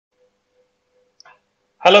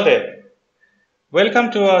Hello there.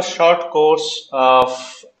 Welcome to a short course of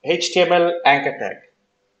HTML anchor tag.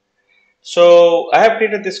 So I have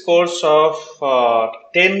created this course of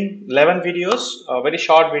 10, 11 videos, very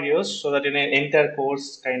short videos, so that in an entire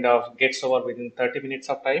course kind of gets over within 30 minutes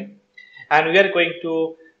of time. And we are going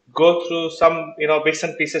to go through some bits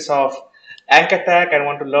and pieces of anchor tag and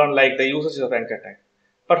want to learn like the usages of anchor tag.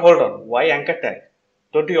 But hold on, why anchor tag?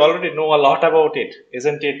 Don't you already know a lot about it?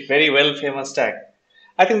 Isn't it very well famous tag?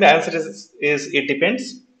 I think the answer is it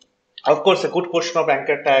depends. Of course, a good portion of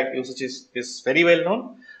anchor tag usage is very well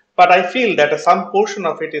known, but I feel that some portion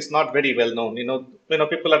of it is not very well known.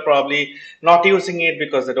 People are probably not using it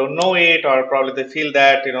because they don't know it, or probably they feel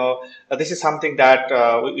that this is something that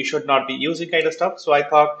we should not be using, kind of stuff. So I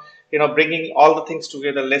thought, bringing all the things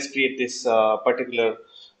together, let's create this particular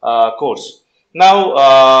course.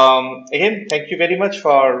 Now, again, thank you very much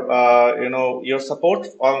for your support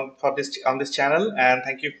on this channel, and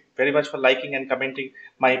thank you very much for liking and commenting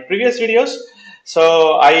my previous videos.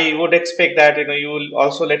 So I would expect that you will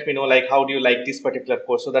also let me know like how do you like this particular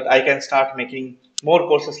course, so that I can start making more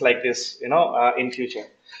courses like this in future.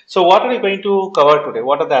 So what are we going to cover today?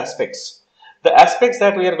 What are the aspects? The aspects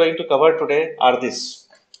that we are going to cover today are this.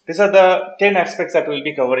 These are the 10 aspects that we will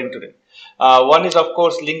be covering today. One is, of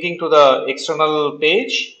course, linking to the external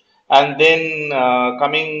page, and then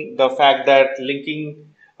coming the fact that linking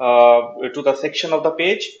to the section of the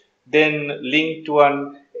page, then link to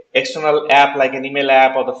an external app like an email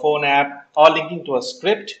app or the phone app, or linking to a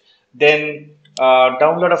script, then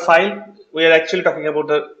download a file. We are actually talking about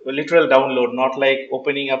the literal download, not like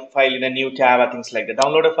opening a file in a new tab or things like that.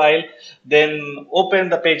 Download a file, then open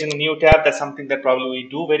the page in a new tab. That's something that probably we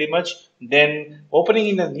do very much. Then opening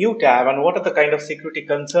in a new tab, and what are the kind of security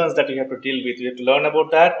concerns that you have to deal with. You have to learn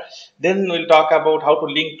about that. Then we'll talk about how to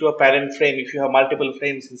link to a parent frame. If you have multiple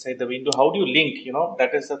frames inside the window, how do you link?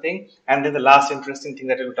 That is the thing. And then the last interesting thing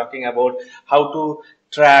that we'll be talking about, how to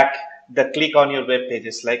track the click on your web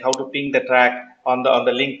pages, like how to ping the track on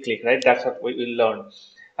the link click, right? That's what we will learn.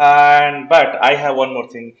 But I have one more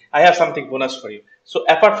thing. I have something bonus for you. So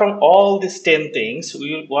apart from all these 10 things,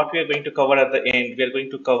 what we are going to cover at the end, we are going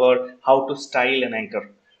to cover how to style an anchor,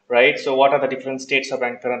 right? So what are the different states of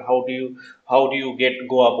anchor, and how do you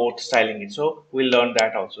go about styling it? So we'll learn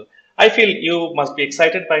that also. I feel you must be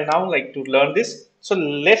excited by now, like to learn this. So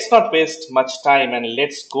let's not waste much time, and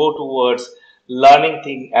let's go towards learning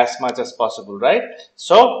thing as much as possible, right?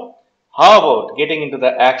 So how about getting into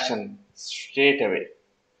the action straight away?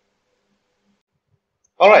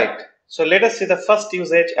 All right. So let us see the first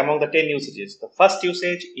usage among the 10 usages. The first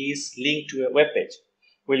usage is link to a web page.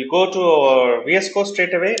 We'll go to our VS Code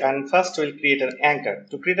straight away, and first we'll create an anchor.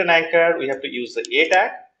 To create an anchor, we have to use the A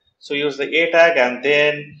tag. So use the A tag, and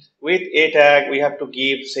then with A tag, we have to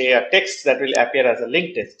give, say, a text that will appear as a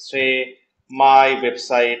link text. Say, my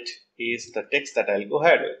website is the text that I'll go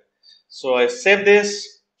ahead with. So I save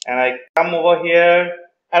this, and I come over here,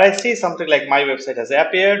 and I see something like my website has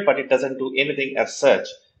appeared, but it doesn't do anything as such.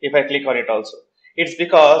 If I click on it also, it's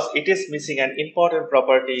because it is missing an important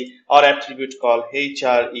property or attribute called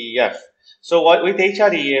href. So with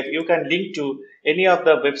href, you can link to any of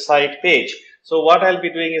the website page. So what I'll be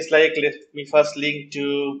doing is like, let me first link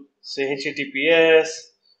to, say, https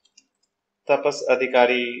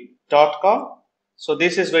tapasadhikari.com. So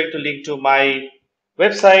this is going to link to my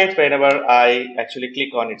website whenever I actually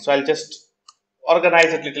click on it. So I'll just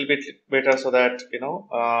organize it a little bit better so that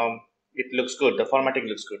it looks good, the formatting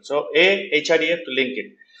looks good. So href to link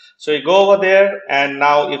it. So you go over there, and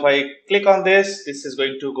now if I click on this, this is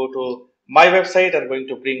going to go to my website and going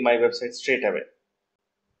to bring my website straight away.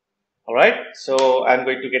 All right, so I'm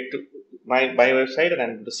going to get to my website, and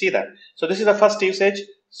I'm going to see that. So this is the first usage.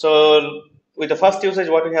 So with the first usage,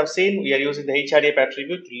 what we have seen, we are using the href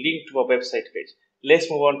attribute to link to a website page. Let's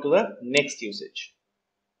move on to the next usage.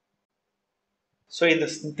 So in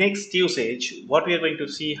this next usage, what we are going to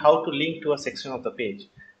see, how to link to a section of the page.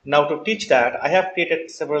 Now to teach that, I have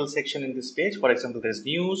created several sections in this page. For example, there's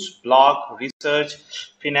news, blog, research,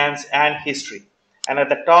 finance, and history. And at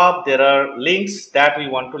the top, there are links that we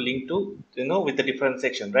want to link to, with the different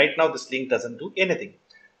section. Right now, this link doesn't do anything.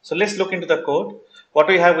 So let's look into the code. What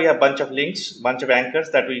we have a bunch of links, bunch of anchors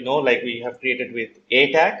that we know, like we have created with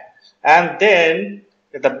A tag. And then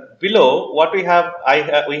below, what we have,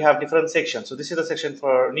 we have different sections. So this is the section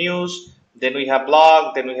for news, then we have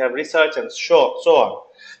blog, then we have research, and so on.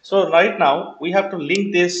 So right now we have to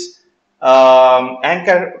link this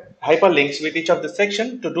anchor hyperlinks with each of the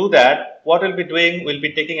section. To do that, what we'll be doing, we'll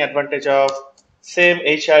be taking advantage of same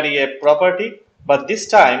href property, but this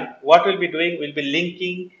time what we'll be doing, we'll be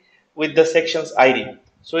linking with the section's ID.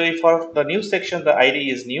 So for the news section, the ID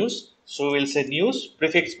is news. So we'll say news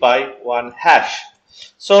prefixed by one hash.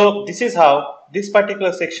 So this is how this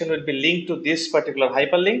particular section will be linked to this particular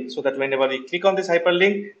hyperlink, so that whenever we click on this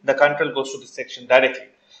hyperlink, the control goes to this section directly.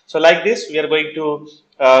 So like this, we are going to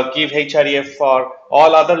give href for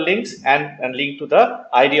all other links and link to the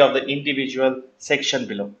ID of the individual section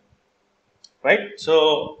below. Right?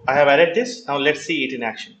 So I have added this. Now let's see it in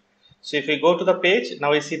action. So if we go to the page,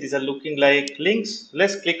 now we see these are looking like links.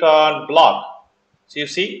 Let's click on blog. So you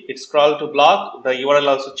see it scroll to blog. The URL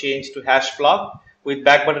also changed to hash blog. With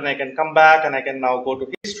back button, I can come back and I can now go to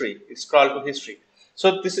history. It scroll to history.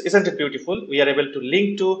 So this isn't it beautiful? We are able to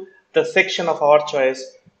link to the section of our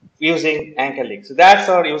choice using anchor link. So that's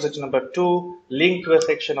our usage number 2, link to a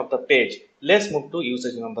section of the page. Let's move to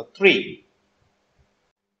usage number 3.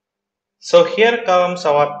 So here comes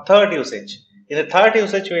our third usage. In the third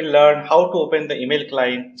usage, we'll learn how to open the email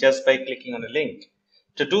client just by clicking on a link.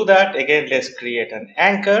 To do that, again, let's create an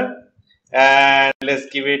anchor and let's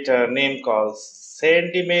give it a name called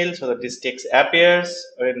send email, so that this text appears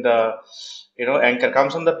when the anchor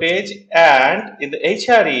comes on the page. And in the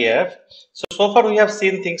href, so far we have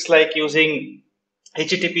seen things like using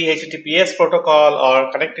HTTP, HTTPS protocol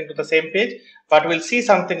or connecting to the same page, but we'll see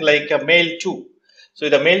something like a mail to. So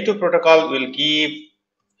the mail to protocol will give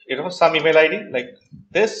some email ID like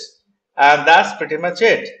this, and that's pretty much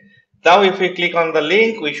it. Now if we click on the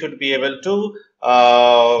link, we should be able to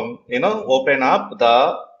open up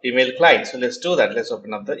the email client. So let's do that. Let's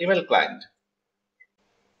open up the email client.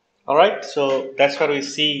 All right, so that's where we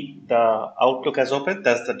see the Outlook has opened.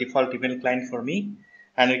 That's the default email client for me,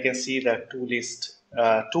 and we can see the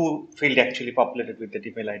to field actually populated with the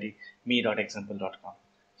email ID me.example.com.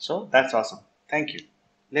 So that's awesome. Thank you.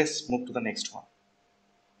 Let's move to the next one.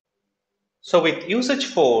 So with usage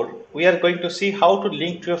 4, we are going to see how to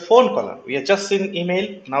link to a phone caller. We are just in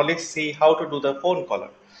email. Now let's see how to do the phone caller.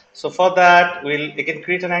 So for that, we'll again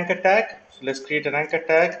create an anchor tag. So let's create an anchor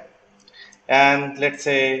tag and let's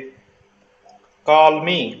say call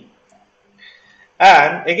me.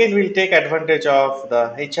 And again, we'll take advantage of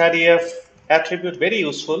the href attribute, very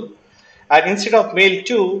useful. And instead of mail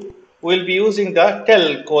to, we'll be using the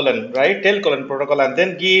tel colon protocol, and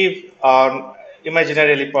then give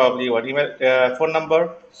imaginarily probably what email phone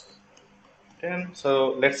number 10.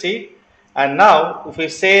 So let's see. And now if we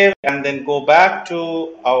save and then go back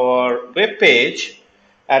to our web page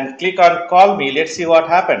and click on call me, let's see what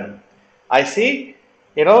happened. I see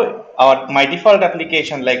my default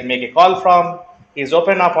application like make a call from is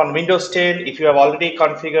open up on Windows 10. If you have already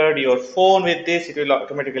configured your phone with this, it will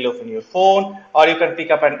automatically open your phone, or you can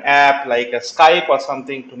pick up an app like a Skype or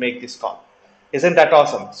something to make this call. Isn't that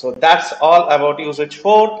awesome? So that's all about usage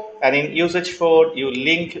 4, and in usage 4 you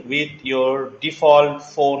link with your default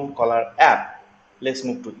phone caller app. Let's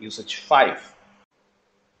move to usage 5.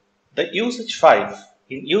 The usage 5.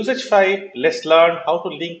 In usage 5, let's learn how to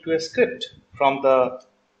link to a script from the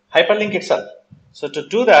hyperlink itself. So to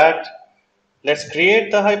do that, let's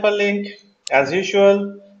create the hyperlink as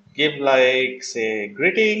usual, give like say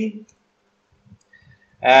greeting,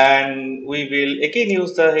 and we will again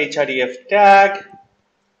use the href tag,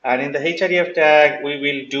 and in the href tag we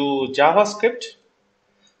will do JavaScript.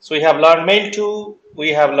 So we have learned mail to, we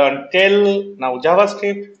have learned tell, now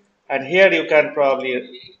JavaScript, and here you can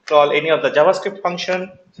probably call any of the JavaScript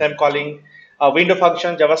function. So I'm calling a window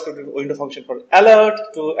function, JavaScript window function for alert,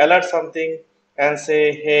 to alert something and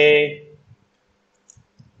say hey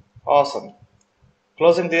awesome,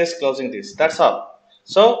 closing this, that's all.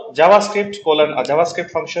 So JavaScript colon a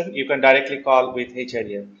JavaScript function you can directly call with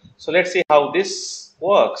href. So let's see how this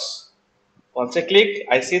works. Once I click,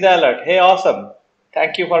 I see the alert, hey awesome,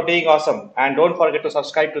 thank you for being awesome, and don't forget to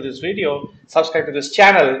subscribe to this video, subscribe to this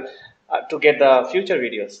channel to get the future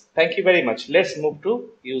videos. Thank you very much. Let's move to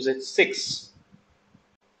usage 6.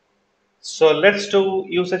 So let's do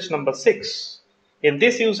usage number 6. In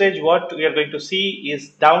this usage, what we are going to see is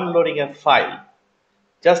downloading a file.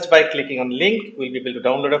 Just by clicking on link, we'll be able to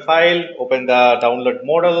download a file, open the download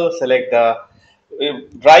modal, select the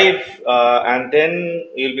drive, and then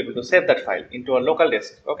you'll be able to save that file into a local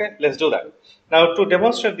disk. Okay, let's do that. Now to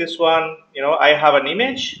demonstrate this one, I have an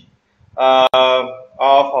image of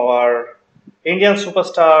our Indian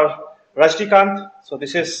superstar Rajnikant. So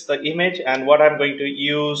this is the image, and what I'm going to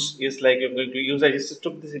use is like I'm going to use, I just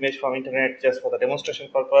took this image from internet just for the demonstration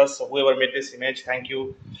purpose. So whoever made this image, thank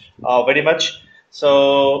you very much.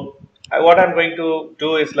 So what I'm going to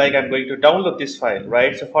do is like I'm going to download this file,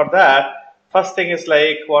 right? So for that, first thing is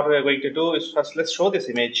like what we're going to do is first let's show this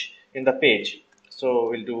image in the page. So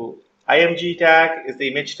we'll do img tag is the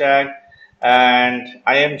image tag, and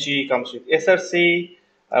img comes with src,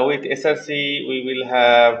 With src, we will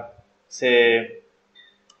have, say,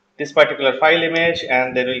 this particular file image,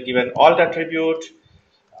 and then we'll give an alt attribute.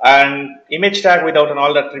 And image tag without an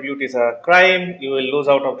alt attribute is a crime. You will lose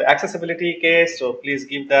out of the accessibility case. So please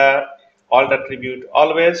give the alt attribute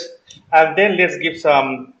always. And then let's give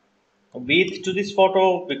some width to this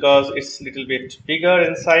photo because it's a little bit bigger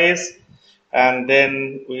in size. And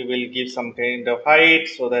then we will give some kind of height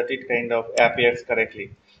so that it kind of appears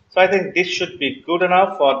correctly. So I think this should be good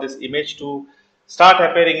enough for this image to start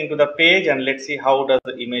appearing into the page, and let's see how does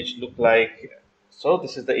the image look like. So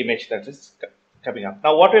this is the image that is coming up.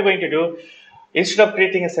 Now what we're going to do, instead of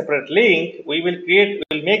creating a separate link, we'll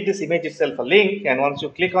make this image itself a link, and once you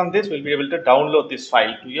click on this, we'll be able to download this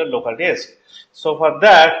file to your local disk. So for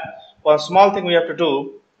that, one small thing we have to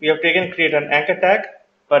do, we have to again create an anchor tag,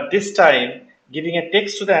 but this time giving a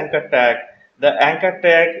text to the anchor tag. The anchor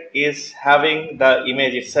tag is having the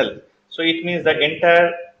image itself. So it means the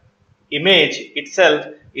entire image itself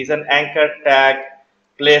is an anchor tag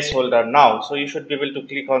placeholder now. So you should be able to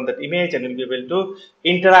click on that image and you'll be able to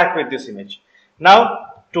interact with this image.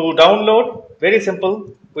 Now to download, very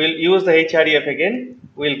simple, we'll use the href again.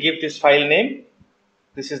 We'll give this file name.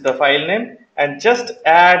 This is the file name, and just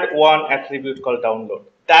add one attribute called download.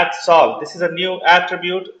 That's all. This is a new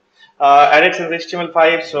attribute added in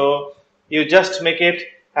HTML5. So you just make it,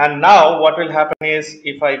 and now what will happen is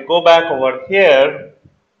if I go back over here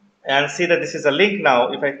and see that this is a link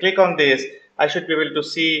now, if I click on this, I should be able to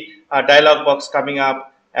see a dialog box coming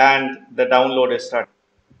up and the download is starting.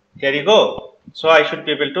 Here you go. So I should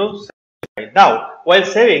be able to save. Now while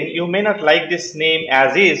saving, you may not like this name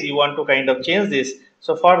as is, you want to kind of change this.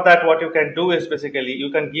 So for that, what you can do is basically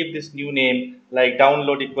you can give this new name like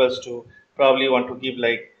download equals to, probably you want to give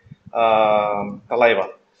like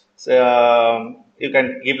saliva. So you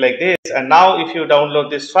can give like this, and now if you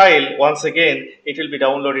download this file, once again it will be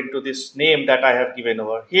downloaded to this name that I have given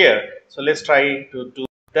over here. So let's try to do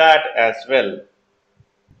that as well.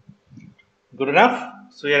 Good enough.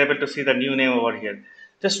 So you are able to see the new name over here.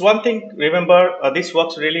 Just one thing, remember, this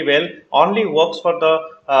works really well, only works for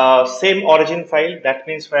the same origin file. That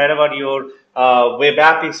means wherever your web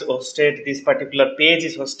app is hosted, this particular page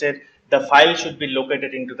is hosted, the file should be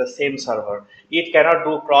located into the same server. It cannot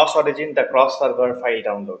do cross origin, the cross server file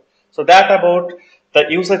download. So that about the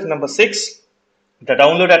usage number 6, the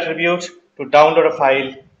download attribute to download a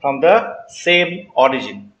file from the same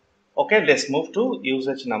origin. Okay, let's move to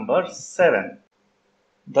usage number 7.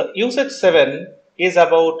 The usage 7 is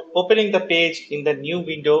about opening the page in the new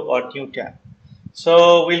window or new tab.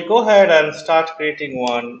 So we'll go ahead and start creating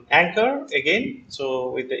one anchor again.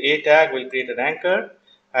 So with the a tag, we'll create an anchor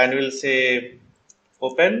and we'll say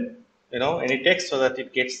open, any text so that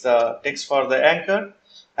it gets the text for the anchor.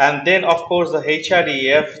 And then of course the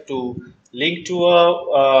href to link to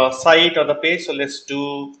a site or the page. So let's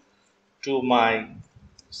do to my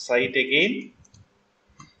site again.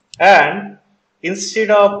 And instead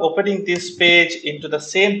of opening this page into the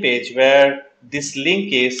same page where this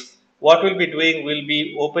link is, what we'll be doing, we'll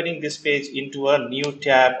be opening this page into a new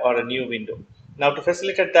tab or a new window. Now to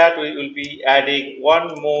facilitate that, we will be adding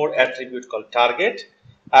one more attribute called target,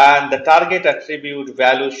 and the target attribute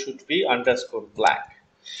value should be _blank.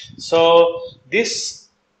 So this,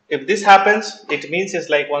 if this happens, it means it's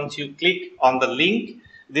like once you click on the link,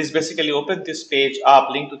 this basically opens this page up,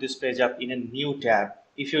 link to this page up in a new tab.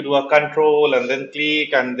 If you do a control and then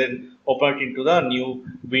click and then open it into the new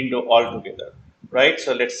window altogether, right?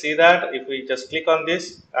 So let's see that if we just click on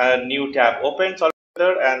this, a new tab opens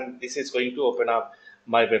altogether, and this is going to open up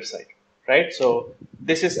my website, right? So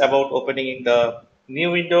this is about opening in the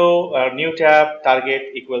new window or new tab,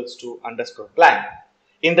 target equals to _blank.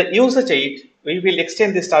 In the usage 8, we will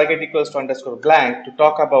extend this target equals to _blank to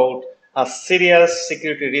talk about a serious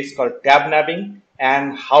security risk called Tabnabbing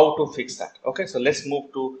and how to fix that. Okay, so let's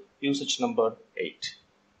move to usage number 8.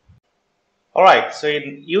 All right, so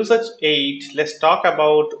in usage 8, let's talk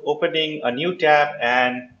about opening a new tab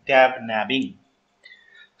and Tabnabbing.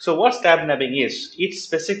 So what Tabnabbing is, it's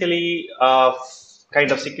basically a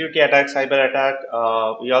kind of security attack, cyber attack.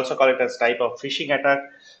 We also call it as type of phishing attack.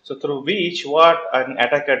 So through which what an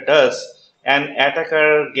attacker does, an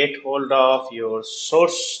attacker get hold of your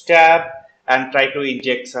source tab and try to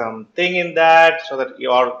inject something in that so that you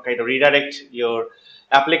are kind of redirect your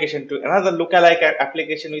application to another lookalike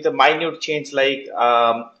application with a minute change like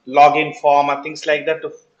login form or things like that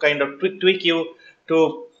to kind of tweak you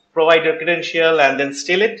to provide your credential and then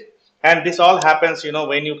steal it. And this all happens,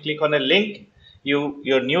 when you click on a link,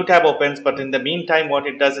 your new tab opens, but in the meantime what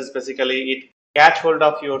it does is basically it catch hold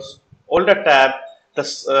of your older tab,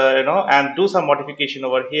 and do some modification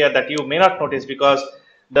over here that you may not notice because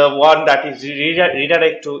The one that is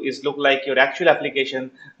redirect to is look like your actual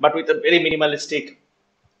application, but with a very minimalistic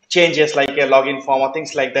changes like a login form or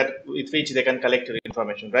things like that with which they can collect your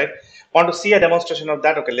information, right? Want to see a demonstration of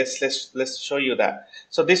that? Okay, let's show you that.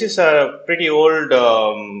 So this is a pretty old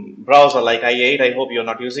browser like i8. I hope you're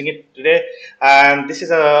not using it today. And this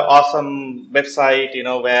is a awesome website, you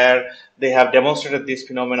know, where they have demonstrated this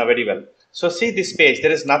phenomena very well. So see this page,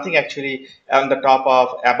 there is nothing actually on the top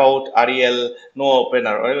of about Arial, no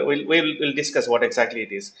opener. We'll discuss what exactly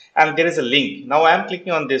it is. And there is a link. Now I'm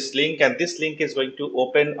clicking on this link, and this link is going to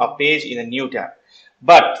open a page in a new tab.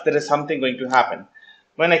 But there is something going to happen.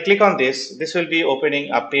 When I click on this, this will be opening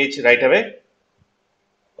a page right away.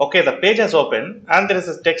 Okay, the page has opened and there is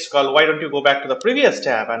a text called, why don't you go back to the previous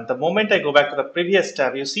tab? And the moment I go back to the previous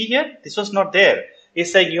tab, you see here, this was not there.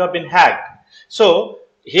 It's saying you have been hacked. So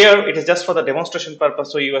here it is just for the demonstration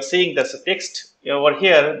purpose. So you are seeing there's a text over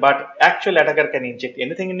here, but actual attacker can inject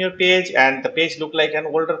anything in your page and the page look like an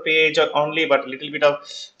older page or only, but little bit of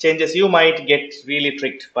changes. You might get really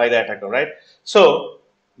tricked by the attacker, right? So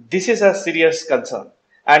this is a serious concern.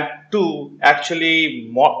 And to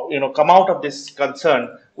actually come out of this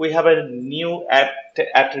concern, we have a new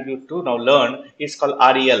attribute to now learn. It's called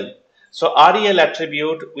REL. So REL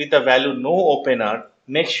attribute with the value no opener,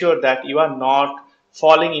 make sure that you are not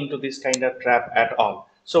falling into this kind of trap at all.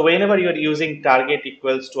 So whenever you are using target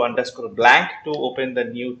equals to underscore blank to open the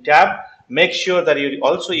new tab, make sure that you're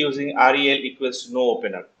also using REL equals to no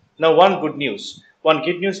opener. Now one good news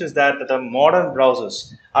is that the modern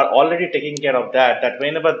browsers are already taking care of that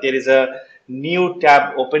whenever there is a new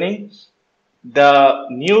tab opening, the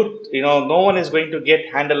new, no one is going to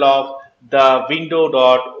get handle of the window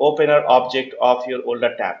dot opener object of your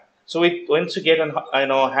older tab. So once you get an,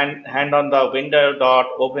 hand on the window dot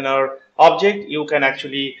opener object, you can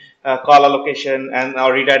actually call a location and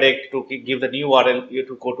redirect to give the new URL you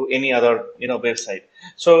to go to any other website.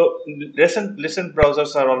 So recent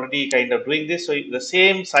browsers are already kind of doing this. So the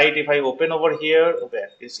same site, if I open over here, where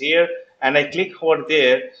is here, and I click over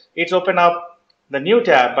there, it's open up the new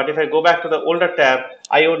tab. But if I go back to the older tab,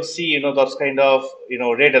 I would see those kind of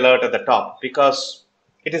red alert at the top because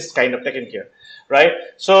it is kind of taken care, right?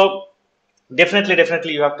 So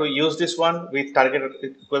definitely you have to use this one with target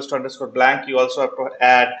equals to underscore blank. You also have to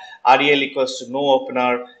add REL equals to no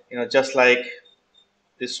opener, just like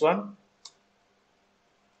this one,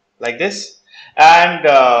 like this. And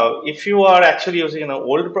if you are actually using an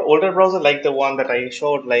older browser like the one that I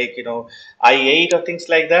showed, like i8 or things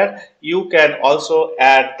like that, you can also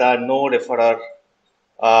add the no referrer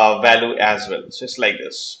value as well. So it's like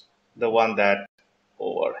this, the one that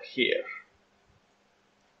over here,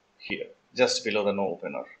 just below the no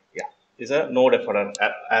opener, yeah, is a no referrer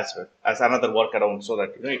as well as another workaround, so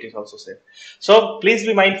that it is also safe. So please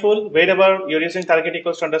be mindful wherever you're using target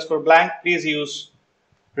equals to underscore blank, please use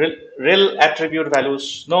real attribute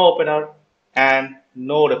values, no opener and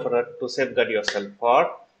no referrer to safeguard yourself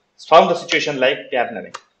from the situation like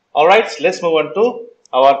tabnabbing. All right, so let's move on to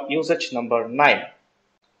our usage number 9.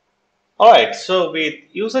 All right, so with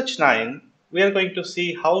usage 9, we are going to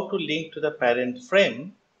see how to link to the parent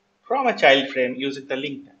frame from a child frame using the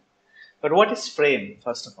link tag. But what is frame,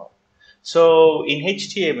 first of all? So in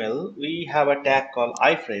HTML, we have a tag called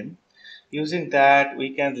iframe. Using that, we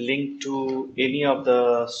can link to any of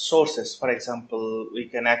the sources. For example, we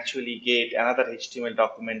can actually get another HTML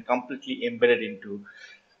document completely embedded into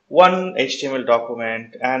one HTML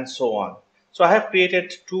document and so on. So I have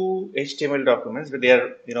created 2 HTML documents, but they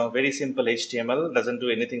are very simple HTML, doesn't do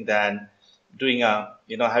anything than doing a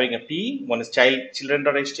having a P. One is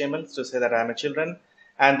children.html to say that I am a children,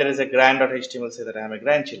 and there is a grand.html say that I am a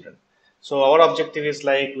grandchildren. So our objective is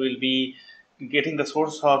like we'll be getting the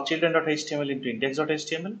source of children.html into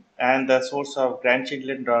index.html and the source of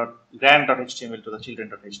grand.html to the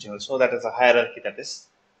children.html. So that is a hierarchy that is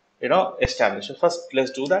established. So first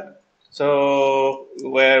let's do that. So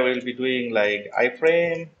where we'll be doing like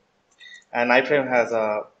iframe, and iframe has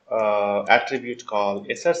a attribute called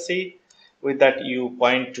src. With that you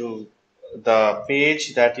point to the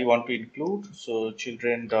page that you want to include. So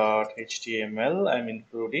children.html I'm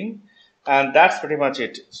including, and that's pretty much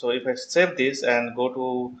it. So if I save this and go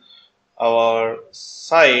to our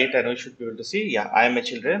site, and we should be able to see, yeah, I am a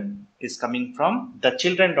children is coming from the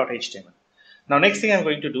children.html. Now next thing I'm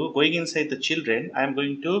going to do, going inside the children, I'm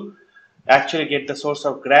going to actually get the source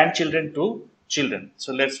of grandchildren to children.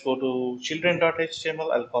 So let's go to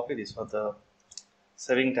children.html. I'll copy this for the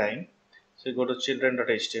saving time. So you go to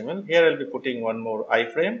children.html. Here I'll be putting one more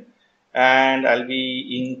iframe, and I'll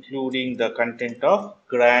be including the content of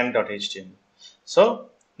grand.html. So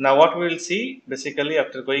Now what we will see basically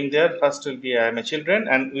after going there, first will be I am a children,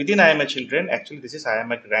 and within I am a children, actually this is I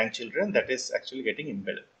am a grandchildren, that is actually getting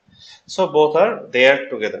embedded. So both are there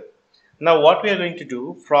together. Now what we are going to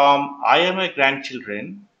do, from I am a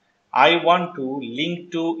grandchildren, I want to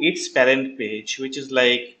link to its parent page, which is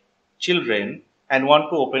like children, and want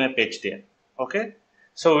to open a page there. Okay.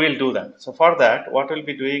 So we'll do that. So for that, what we'll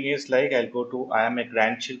be doing is like I'll go to I am a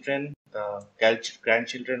grandchildren, the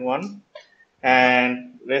grandchildren one,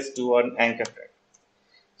 and let's do an anchor tag.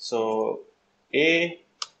 So a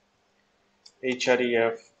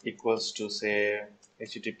href equals to say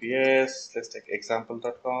https, let's take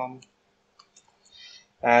example.com,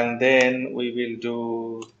 and then we will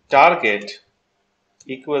do target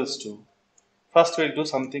equals to, first we'll do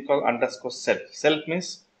something called underscore self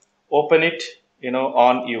means open it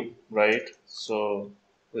on you, right? So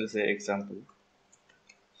we'll say example.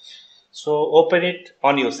 So open it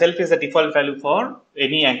on you. Self is the default value for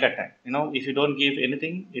any anchor tag. If you don't give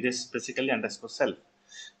anything, it is basically underscore self.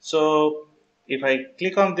 So if I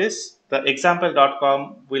click on this, the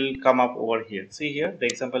example.com will come up over here. See here, the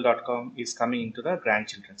example.com is coming into the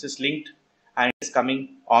grandchildren. It's linked and it's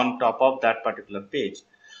coming on top of that particular page.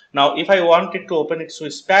 Now, if I wanted to open it to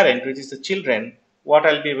its parent, which is the children, what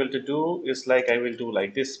I'll be able to do is like I will do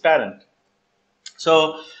like this parent.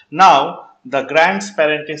 So now the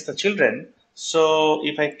grandparent is the children. So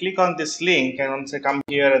if I click on this link and once I come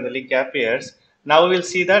here and the link appears, now we will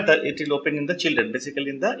see that it will open in the children, basically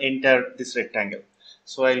in the entire this rectangle.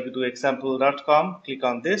 So I will do example.com, click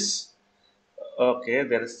on this. Okay,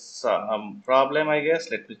 there is some problem, I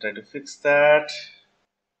guess. Let me try to fix that.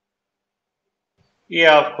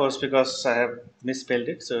 Yeah, of course, because I have misspelled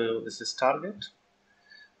it. So this is target.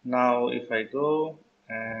 Now if I go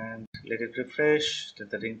and let it refresh, let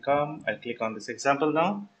the link come, I click on this example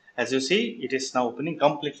now. As you see, it is now opening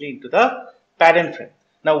completely into the parent frame.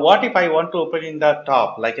 Now what if I want to open in the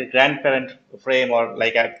top, like a grandparent frame or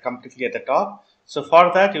like completely at the top? So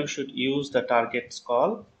for that you should use the targets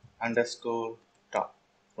call underscore top,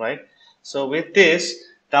 right? So with this,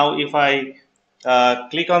 now if I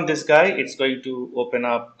click on this guy, it's going to open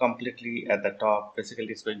up completely at the top. Basically,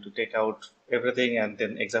 it's going to take out everything, and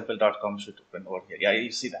then example.com should open over here. Yeah,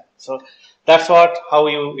 you see that. So that's how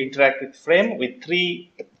you interact with frame with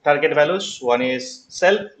three target values. One is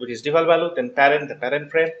self, which is default value, then parent, the parent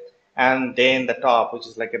frame, and then the top, which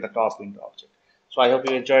is like at the top window object. So I hope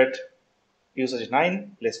you enjoyed usage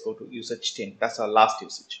 9. Let's go to usage 10. That's our last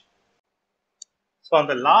usage. So on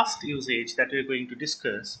the last usage that we're going to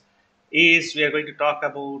discuss is we are going to talk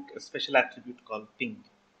about a special attribute called ping,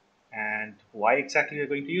 and why exactly we're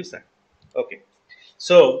going to use that. Okay,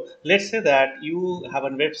 so let's say that you have a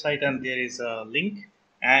website and there is a link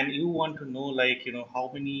and you want to know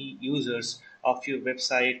how many users of your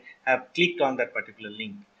website have clicked on that particular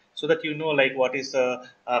link, so that like what is the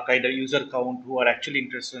kind of user count who are actually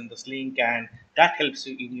interested in this link, and that helps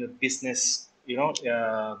you in your business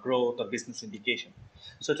growth or business indication.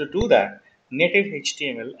 So to do that, native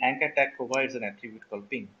HTML anchor tag provides an attribute called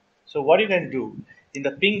ping. So what you can do in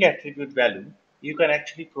the ping attribute value, you can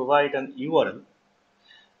actually provide an URL,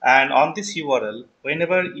 and on this URL,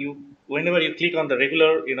 whenever you click on the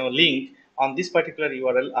regular link on this particular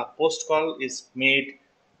URL, a post call is made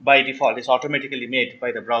by default. It's automatically made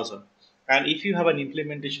by the browser. And if you have an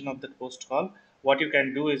implementation of the post call, what you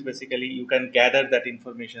can do is basically you can gather that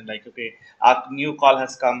information, like, okay, a new call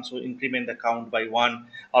has come, so increment the count by 1,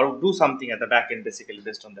 or do something at the back end basically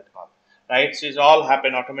based on that call, right? So it's all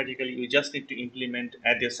happen automatically. You just need to implement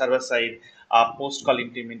at your server side a post call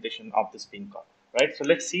implementation of this ping call, right? So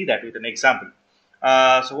let's see that with an example.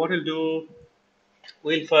 So what we'll do,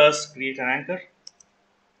 we'll first create an anchor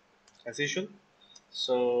as usual.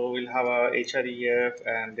 So we'll have a href,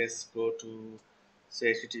 and let's go to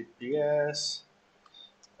say https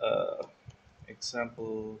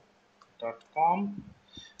example.com,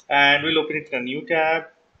 and we'll open it in a new tab.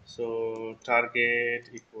 So target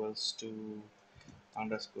equals to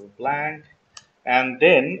underscore blank, and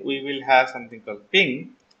then we will have something called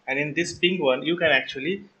ping, and in this ping one you can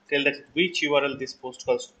actually tell that which URL this post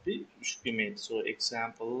call should be made. So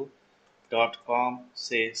example.com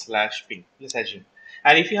say /ping, let's assume.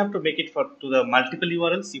 And if you have to make it to the multiple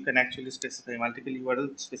URLs, you can actually specify multiple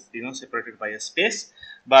URLs separated by a space,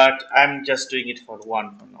 but I'm just doing it for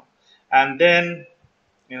one for now. And then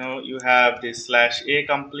you have this /a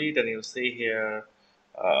complete, and you say here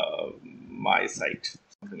my site,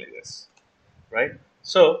 something like this, right?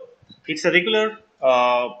 So it's a regular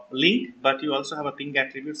link, but you also have a ping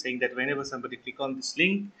attribute saying that whenever somebody click on this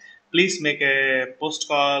link, please make a post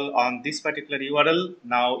call on this particular URL.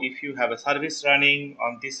 Now if you have a service running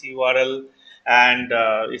on this URL, and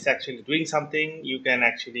it's actually doing something, you can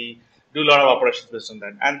actually do a lot of operations based on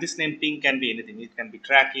that. And this name ping can be anything. It can be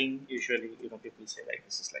tracking. Usually, people say like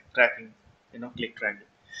this is like tracking, click tracking.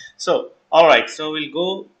 So, all right. So we'll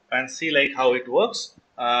go and see like how it works.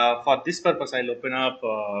 For this purpose, I'll open up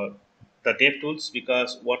the dev tools,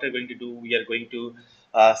 because what we're going to do, we are going to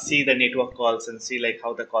see the network calls and see like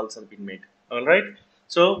how the calls have been made. All right.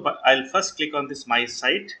 So but I'll first click on this my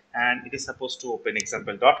site, and it is supposed to open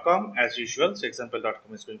example.com as usual. So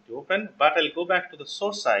example.com is going to open, but I'll go back to the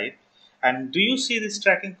source side. And do you see this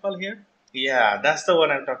tracking call here? Yeah, that's the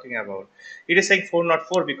one I'm talking about. It is saying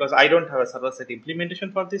 404 because I don't have a server side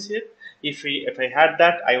implementation for this yet. If I had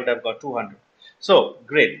that, I would have got 200. So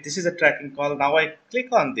great, this is a tracking call. Now I click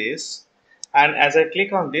on this, and as I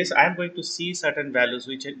click on this, I'm going to see certain values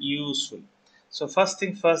which are useful. So first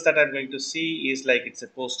thing first that I'm going to see is like it's a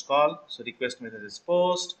post call. So request method is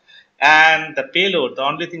post, and the payload, the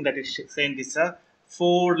only thing that is sent is a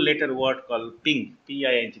 4-letter word called ping,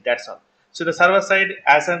 P-I-N-G. That's all. So the server side,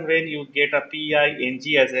 as and when you get a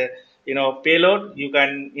PING as a payload, you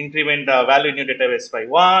can increment the value in your database by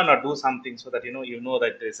 1 or do something so that you know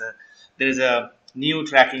that there is a new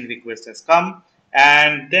tracking request has come.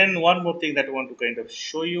 And then one more thing that I want to kind of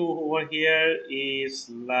show you over here is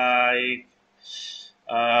like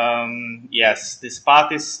yes, this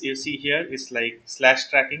path is, you see here, is like slash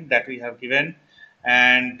tracking that we have given,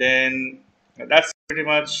 and then that's pretty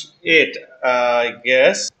much it, I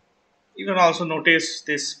guess. You can also notice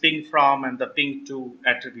this ping from and the ping to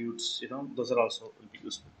attributes, those are also will be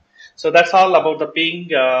useful. So that's all about the ping.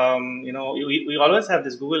 We always have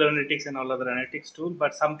this Google Analytics and all other analytics tool,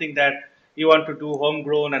 but something that you want to do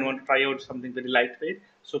homegrown and want to try out something very lightweight,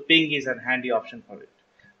 so ping is a handy option for it.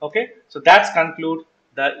 Okay, so that's conclude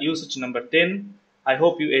the usage number 10. I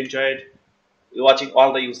hope you enjoyed watching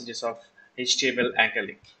all the usages of HTML anchor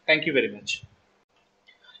link. Thank you very much.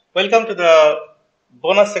 Welcome to the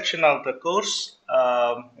bonus section of the course,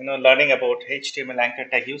 learning about HTML anchor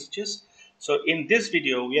tag usages. So in this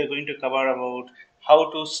video, we are going to cover about how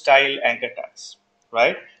to style anchor tags,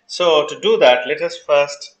 right? So to do that, let us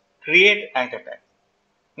first create anchor tag.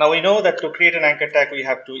 Now we know that to create an anchor tag, we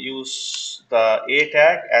have to use the A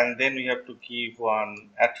tag, and then we have to give one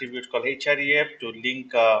attribute called href to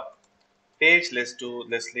link a page. Let's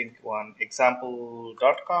link one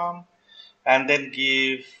example.com, and then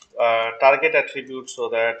give target attribute so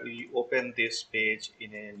that we open this page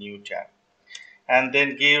in a new tab, and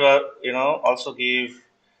then give also give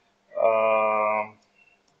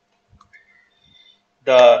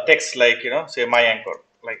the text like say my anchor,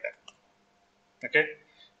 like that. Okay,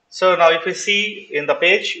 so now if we see in the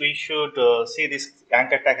page, we should see this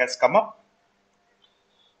anchor tag has come up.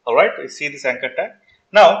 All right, we see this anchor tag.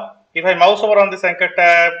 Now if I mouse over on this anchor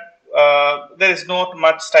tab, there is not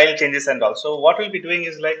much style changes, and also what we'll be doing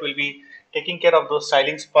is like we'll be taking care of those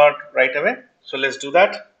stylings part right away. So let's do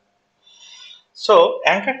that. So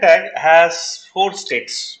anchor tag has 4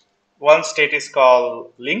 states. One state is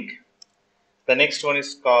called link, the next one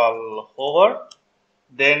is called hover,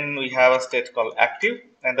 then we have a state called active,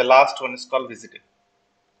 and the last one is called visited.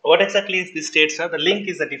 What exactly is these states are? The link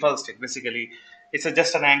is the default state. Basically, it's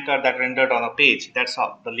just an anchor that rendered on a page. That's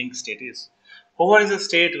all the link state is. Hover is a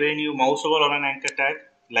state when you mouse over on an anchor tag,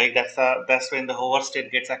 like that's when the hover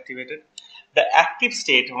state gets activated. The active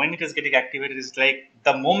state, when it is getting activated, is like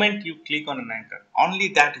the moment you click on an anchor, only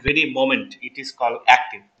that very moment it is called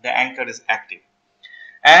active. The anchor is active.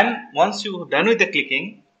 And once you're done with the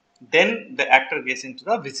clicking, then the actor gets into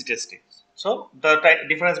the visited state. So the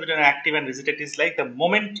difference between active and visited is like the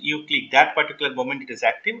moment you click, that particular moment it is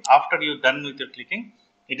active. After you're done with your clicking,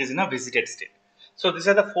 it is in a visited state. So these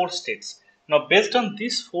are the 4 states. Now based on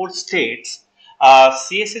these 4 states,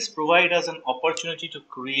 CSS provide us an opportunity to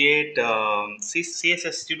create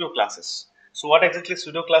CSS pseudo classes. So what exactly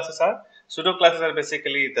pseudo classes are? Pseudo classes are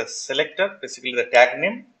basically the selector, basically the tag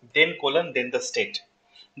name, then colon, then the state.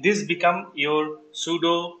 This become your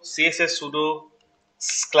pseudo CSS pseudo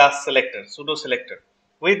class selector, pseudo selector.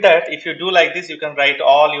 With that, if you do like this, you can write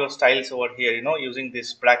all your styles over here, using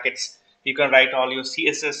these brackets. You can write all your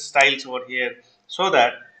CSS styles over here, so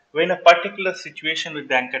that when a particular situation with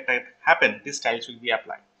the anchor tag happen, these styles will be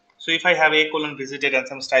applied. So if I have a colon visited and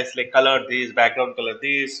some styles like color this, background color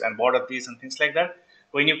this, and border this, and things like that,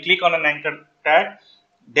 when you click on an anchor tag,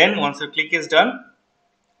 then once the click is done,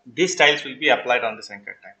 these styles will be applied on this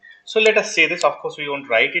anchor tag. So let us say this. Of course, we won't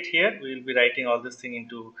write it here. We will be writing all this thing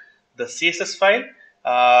into the CSS file.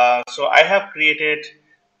 So I have created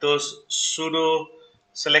those pseudo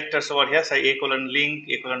selectors over here. Say a colon link,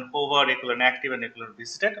 a colon hover, a colon active, and a colon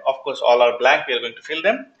visited. Of course, all are blank. We are going to fill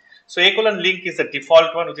them. So a::link is the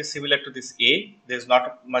default one, which is similar to this a. There's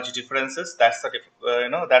not much differences. That's the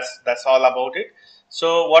that's all about it.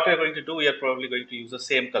 So what we're going to do, we are probably going to use the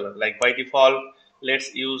same color. Like by default,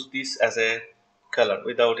 let's use this as a color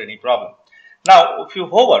without any problem. Now, if you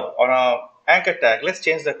hover on a anchor tag, let's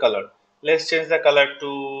change the color. Let's change the color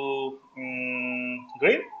to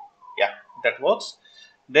green. Yeah, that works.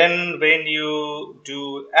 Then when you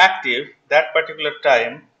do active, that particular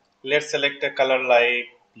time, let's select a color like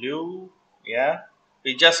blue. Yeah,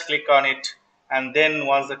 we just click on it, and then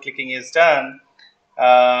once the clicking is done,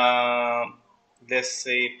 uh, let's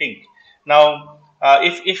say pink. Now,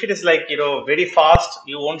 if it is like very fast,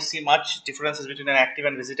 you won't see much differences between an active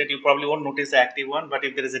and visited. You probably won't notice the active one, but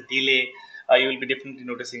if there is a delay, you will be definitely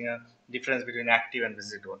noticing a difference between active and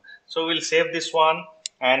visited one. So we'll save this one,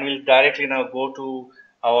 and we'll directly now go to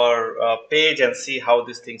our page and see how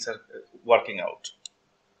these things are working out.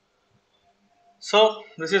 So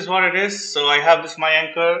this is what it is. So I have this my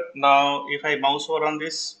anchor. Now if I mouse over on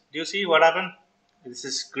this, do you see what happened? This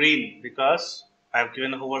is green because I have given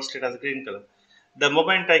the hover state as green color. The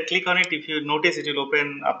moment I click on it, if you notice, it will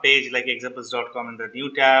open a page like examples.com in the new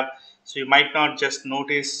tab. So you might not just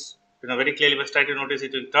notice, very clearly, but try to notice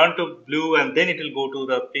it will turn to blue and then it will go to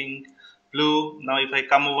the pink, blue. Now if I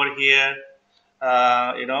come over here,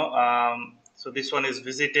 so this one is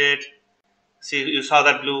visited. See, you saw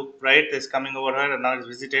that blue, right? It's coming over here, and now it's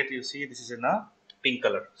visited. You see, this is in a pink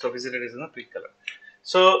color. So visited is in a pink color.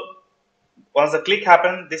 So once the click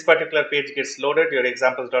happens, this particular page gets loaded. Your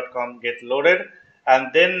examples.com get loaded,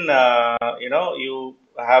 and then you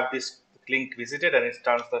have this link visited, and it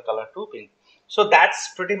turns the color to pink. So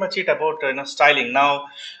that's pretty much it about styling. Now,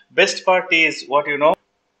 best part is what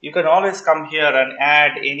you can always come here and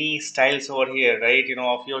add any styles over here, right?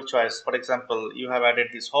 Of your choice. For example, you have added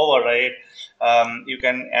this hover, right? You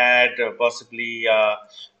can add possibly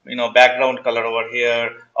background color over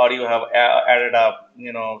here, or you have added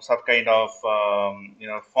a some kind of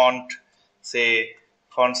font, say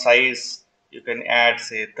font size. You can add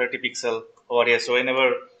say 30 pixel over here. So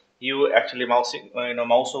whenever you actually mouse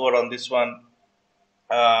over on this one,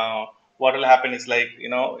 what will happen is like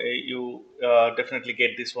you definitely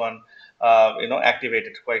get this one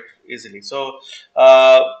activated quite easily. So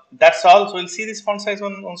that's all. So we'll see this font size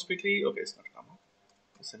on quickly. Okay, it's not comma,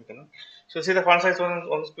 semicolon. So see the font size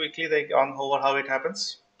on quickly, like on hover, how it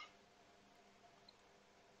happens.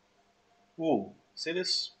 Ooh, see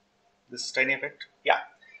this tiny effect. Yeah.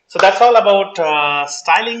 So that's all about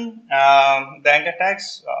styling the anchor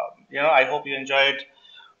tags. I hope you enjoyed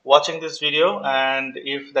watching this video, and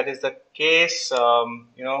if that is the case,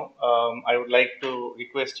 I would like to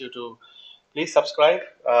request you to please subscribe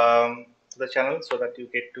to the channel so that you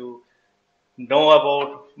get to know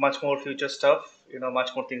about much more future stuff, much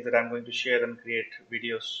more things that I'm going to share and create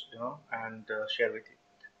videos, and share with you.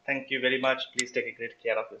 Thank you very much. Please take a great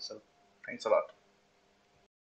care of yourself. Thanks a lot.